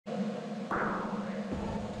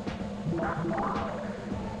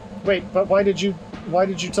Wait, but why did you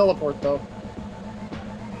teleport though?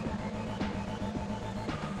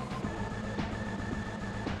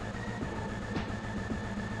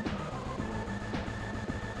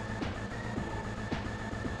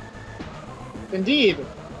 Indeed.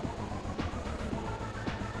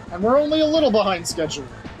 And we're only a little behind schedule.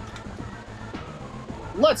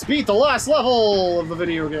 Let's beat the last level of the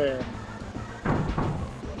video game.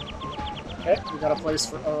 Okay, we got a place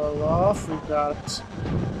for Olaf. We've got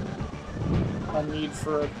a need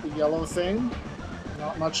for the yellow thing.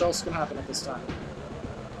 Not much else can happen at this time.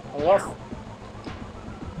 Olaf,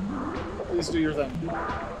 please do your thing.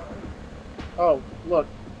 Oh, look.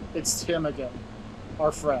 It's him again.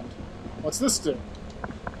 Our friend. What's this do?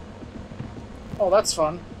 Oh, that's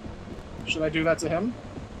fun. Should I do that to him?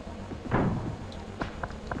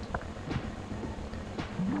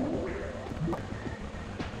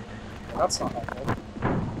 That's not helpful.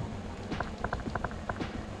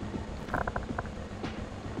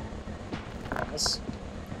 Yes.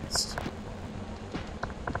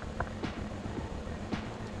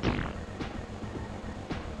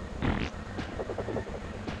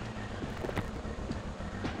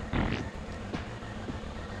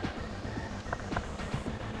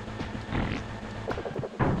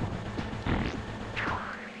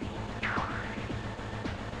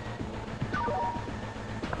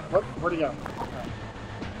 Where'd he go?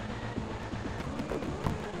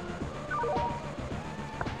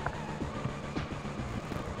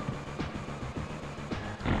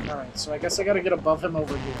 Alright, so I guess I gotta get above him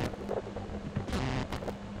over here.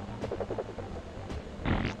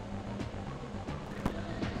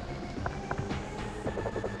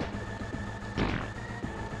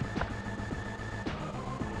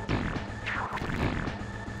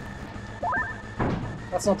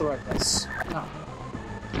 That's not the right place. No.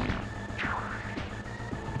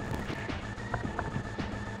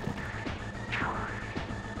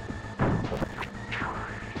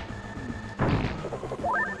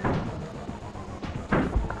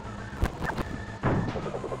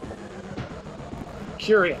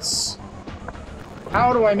 Curious.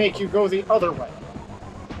 How do I make you go the other way?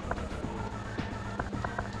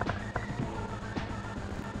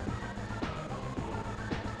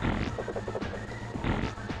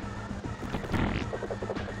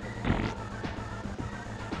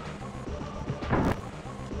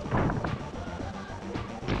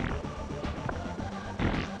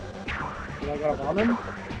 Did I got a bomb him?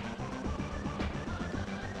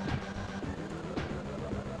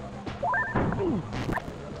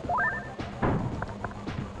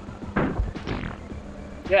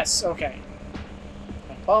 Yes, okay.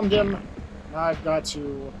 I bombed him. Now I've got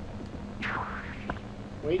to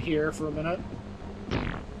wait here for a minute.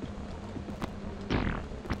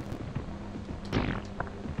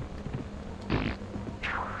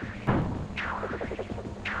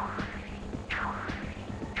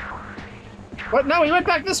 What? No, he went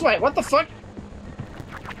back this way! What the fuck?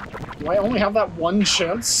 Do I only have that one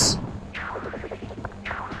chance?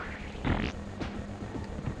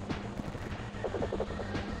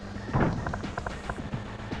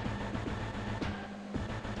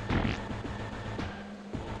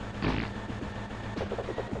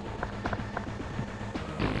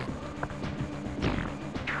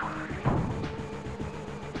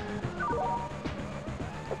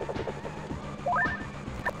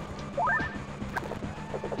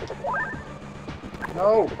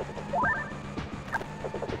 No!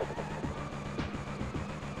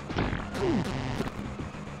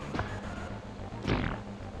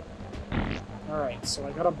 Alright, so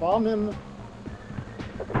I gotta bomb him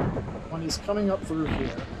when he's coming up through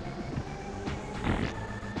here.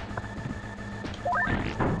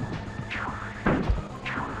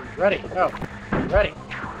 Ready, go. Ready.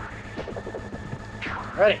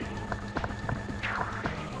 Ready.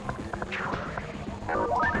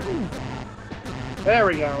 There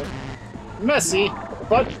we go. Messy,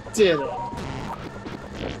 but did it.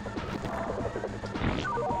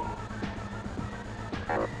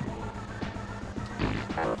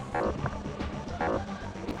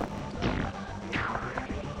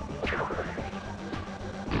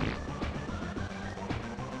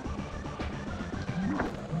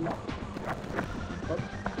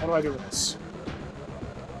 What do I do with this?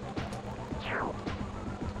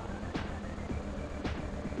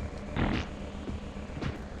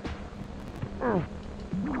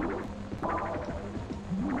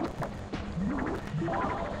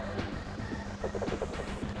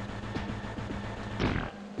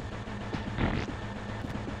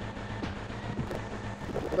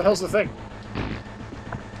 What the hell's the thing?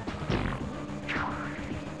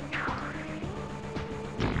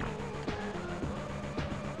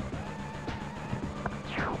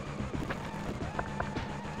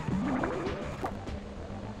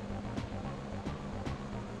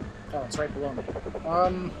 it's right below me.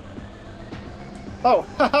 Oh,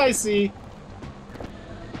 I see.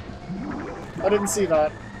 I didn't see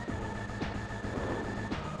that.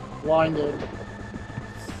 Blinded.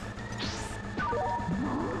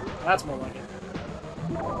 That's more like it.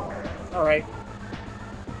 Alright.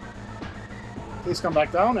 Please come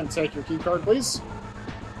back down and take your key card, please.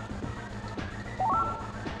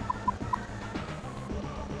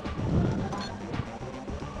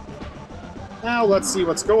 Now let's see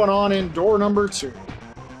what's going on in door number 2.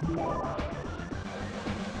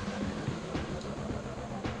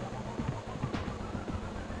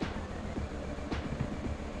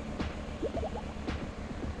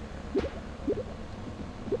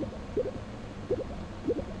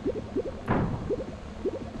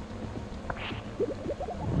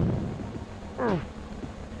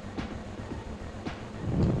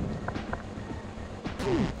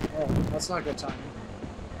 Oh, that's not good timing.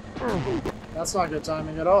 That's not good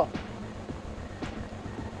timing at all.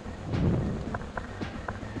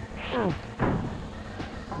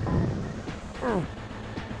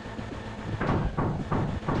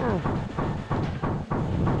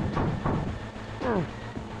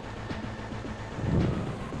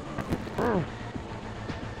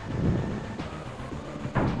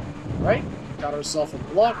 Right, got ourselves a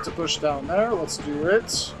block to push down there. Let's do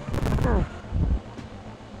it.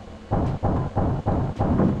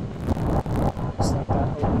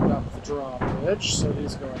 Drawbridge, so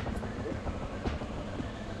he's going through.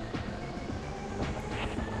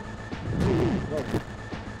 Whoa.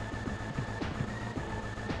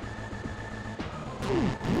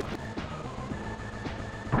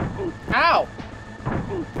 Ow!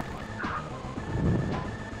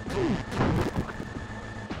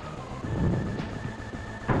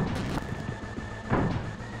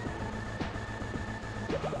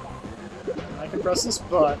 I can press this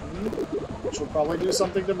button, which will probably do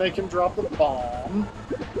something to make him drop the bomb.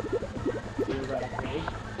 Theoretically.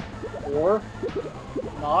 Or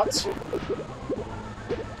not.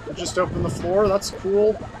 Or just open the floor, that's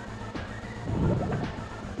cool.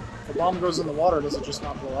 If the bomb goes in the water, does it just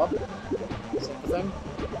not blow up? Is that the thing?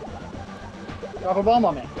 Drop a bomb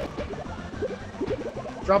on me.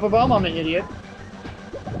 Drop a bomb on me, idiot.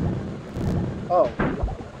 Oh.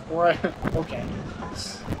 Or I... okay.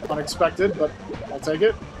 Unexpected, but I'll take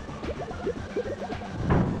it.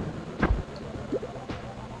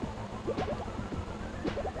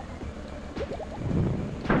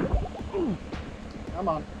 Come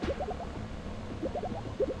on.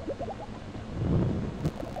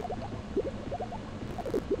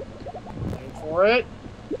 Wait for it.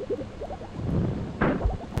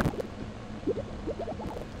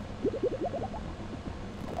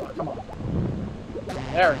 Oh, come on.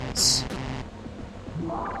 There it is.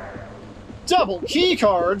 Double key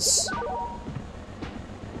cards!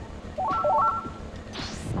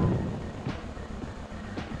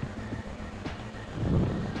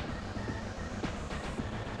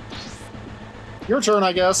 Your turn,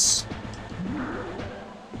 I guess.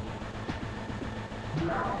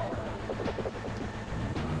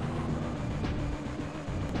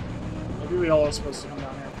 Maybe we all are supposed to come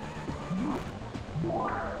down here.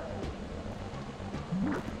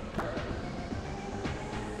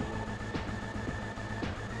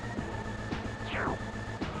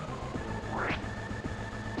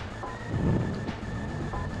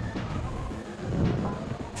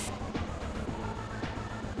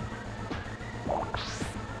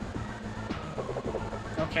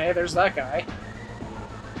 Okay, there's that guy.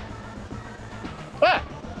 Ah!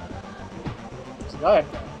 There's a guy.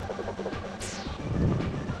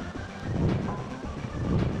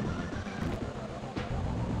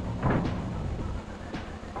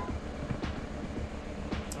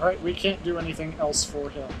 Alright, we can't do anything else for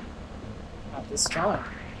him at this time.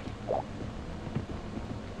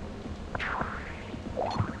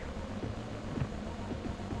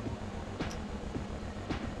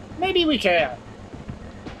 Maybe we can.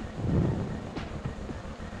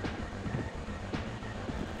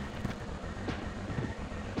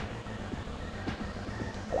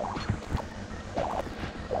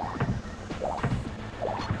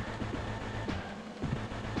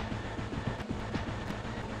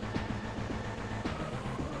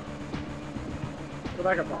 Go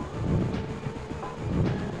back up there.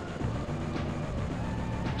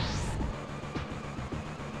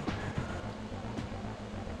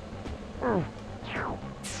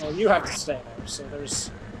 Well, you have to stay there, so there's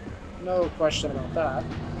no question about that.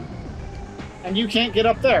 And you can't get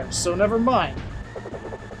up there, so never mind.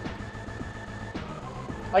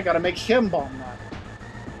 I gotta make him bomb that.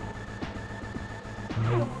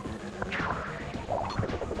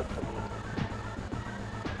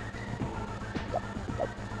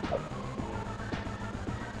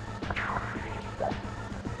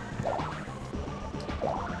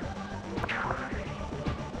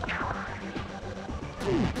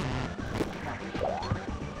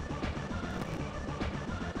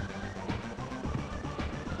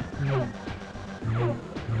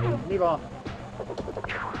 Move on.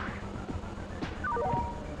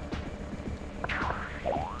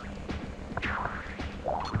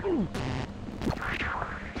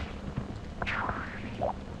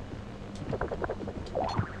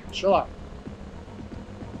 Chill out.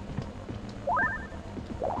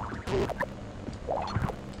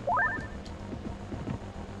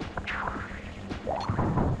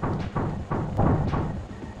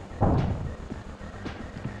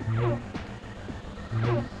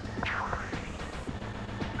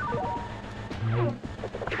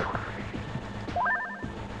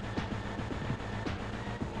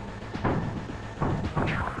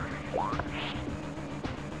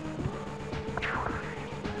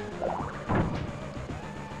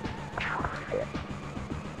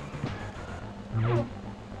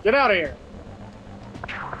 Get out of here!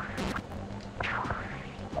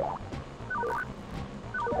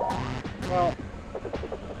 Well,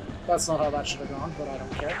 that's not how that should have gone, but I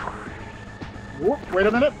don't care. Whoop, wait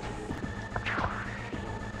a minute!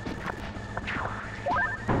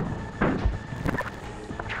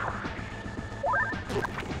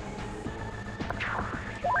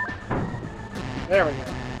 There we go.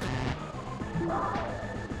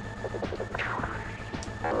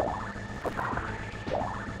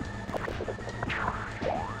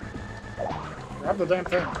 Grab the damn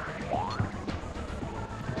thing.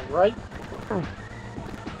 Alright.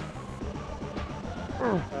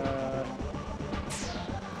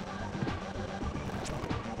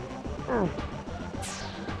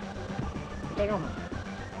 I don't know.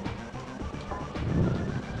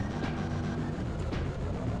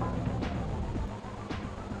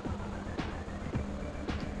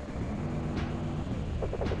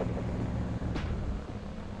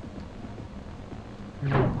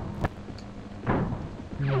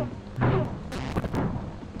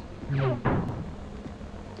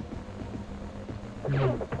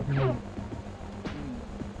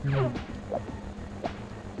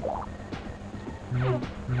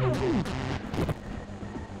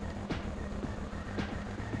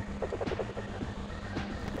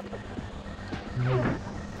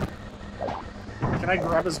 Can I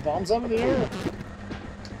grab his bombs out of the air?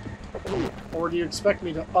 Or do you expect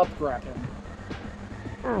me to up-grab him?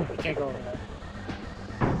 I can't go over there.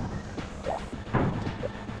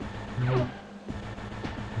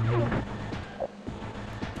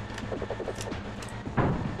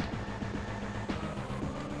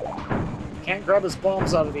 Can't grab his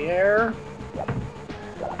bombs out of the air.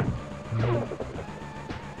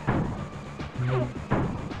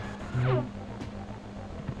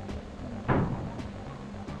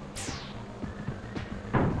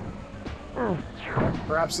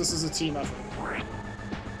 Perhaps this is a team effort.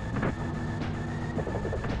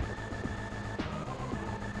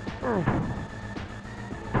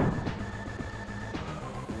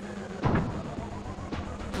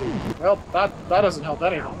 Well, that doesn't help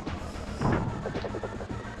anyone.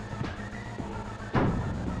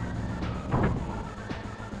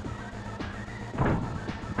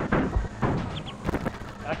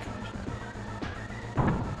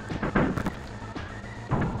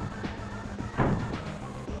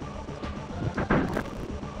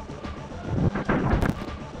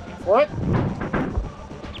 What?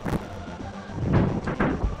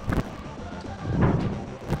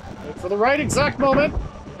 Wait for the right exact moment.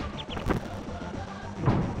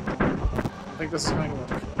 I think this is going to work.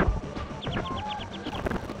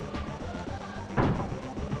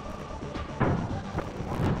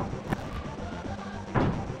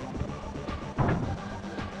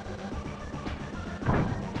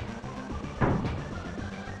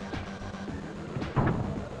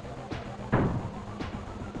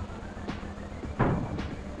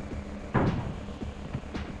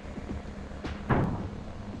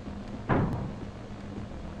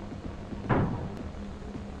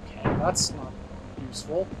 That's not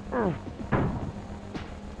useful.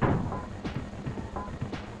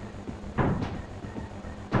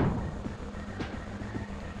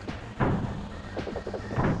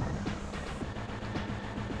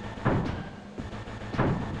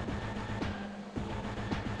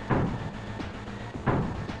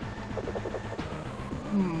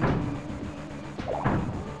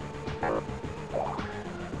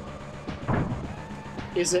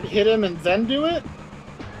 Is it hit him and then do it?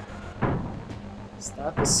 Is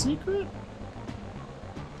that the secret?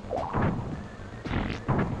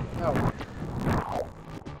 No.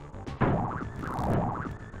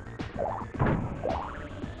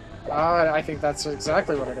 I think that's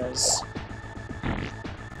exactly what it is.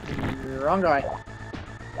 You're wrong guy.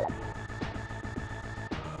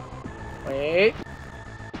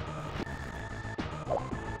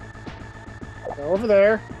 Go over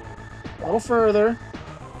there. A little further.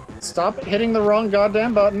 Stop hitting the wrong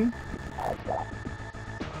goddamn button.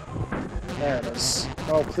 There it is.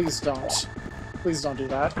 Oh, please don't. Please don't do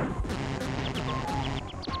that.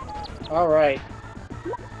 Alright.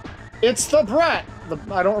 It's the Brat!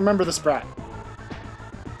 I don't remember this Brat.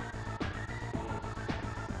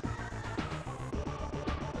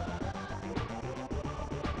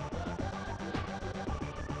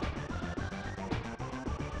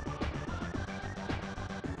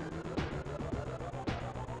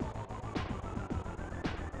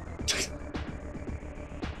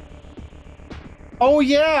 Oh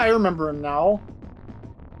yeah, I remember him now.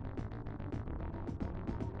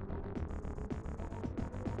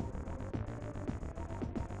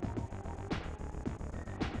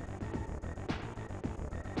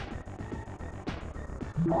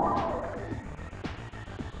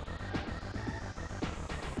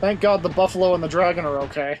 Thank God the buffalo and the dragon are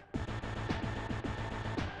okay.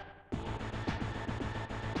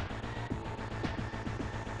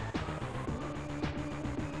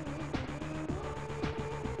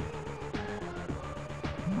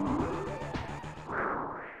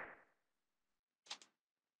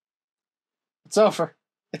 It's over.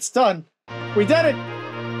 It's done. We did it!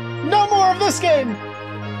 No more of this game!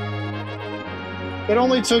 It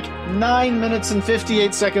only took 9 minutes and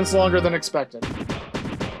 58 seconds longer than expected.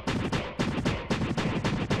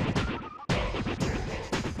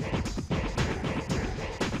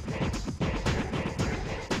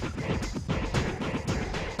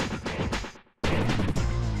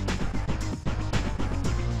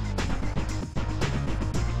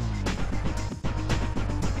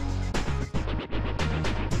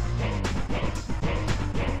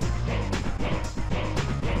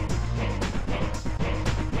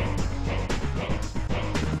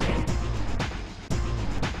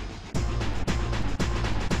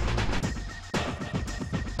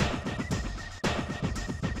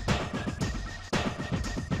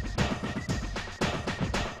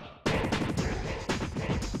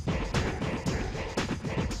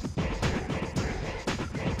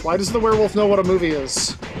 Why does the werewolf know what a movie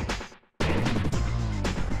is?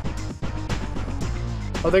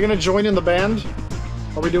 Are they gonna join in the band?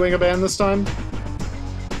 Are we doing a band this time?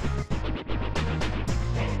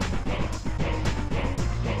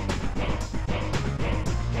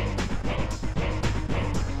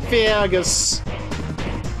 Fergus.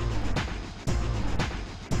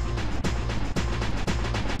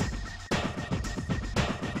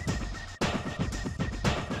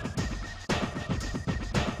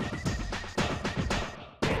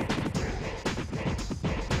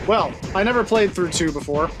 Well, I never played through 2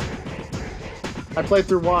 before. I played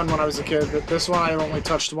through 1 when I was a kid, but this one I only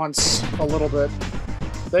touched once a little bit.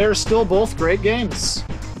 They are still both great games.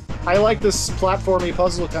 I like this platformy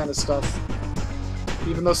puzzle kind of stuff,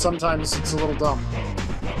 even though sometimes it's a little dumb.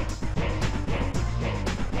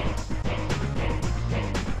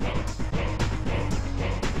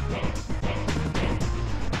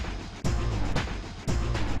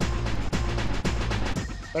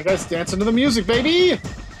 That guy's dancing to the music, baby!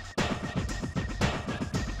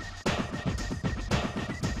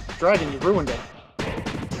 Dragon, you ruined it.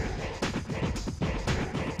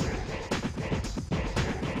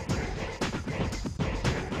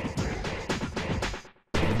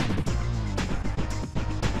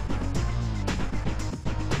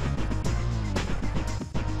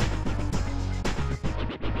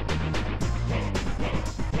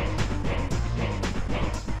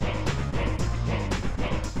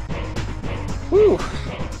 Whew.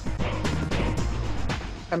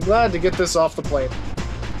 I'm glad to get this off the plate.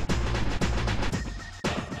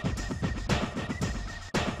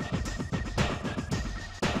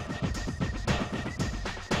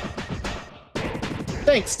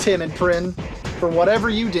 Thanks, Tim and Prin, for whatever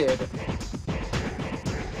you did.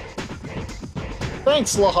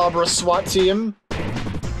 Thanks, La Habra SWAT Team.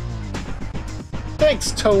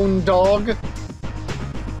 Thanks, Tone Dog.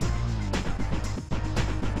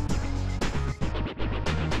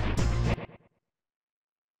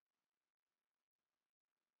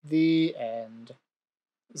 The end.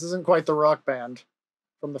 This isn't quite the rock band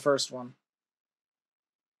from the first one.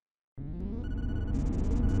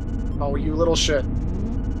 Oh, you little shit.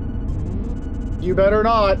 You better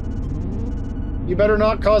not. You better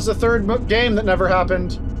not cause a third game that never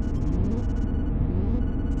happened.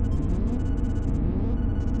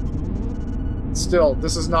 Still,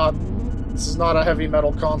 this is not a heavy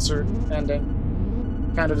metal concert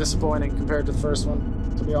ending. Kind of disappointing compared to the first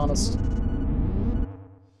one, to be honest.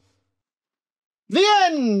 The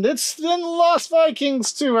end! It's been Lost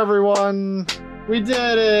Vikings 2, everyone! We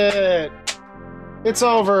did it! It's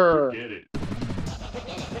over! We did it.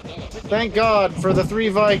 Thank God for the 3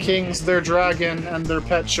 Vikings, their dragon, and their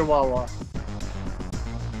pet chihuahua.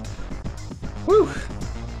 Whew!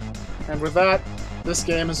 And with that, this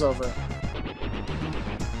game is over.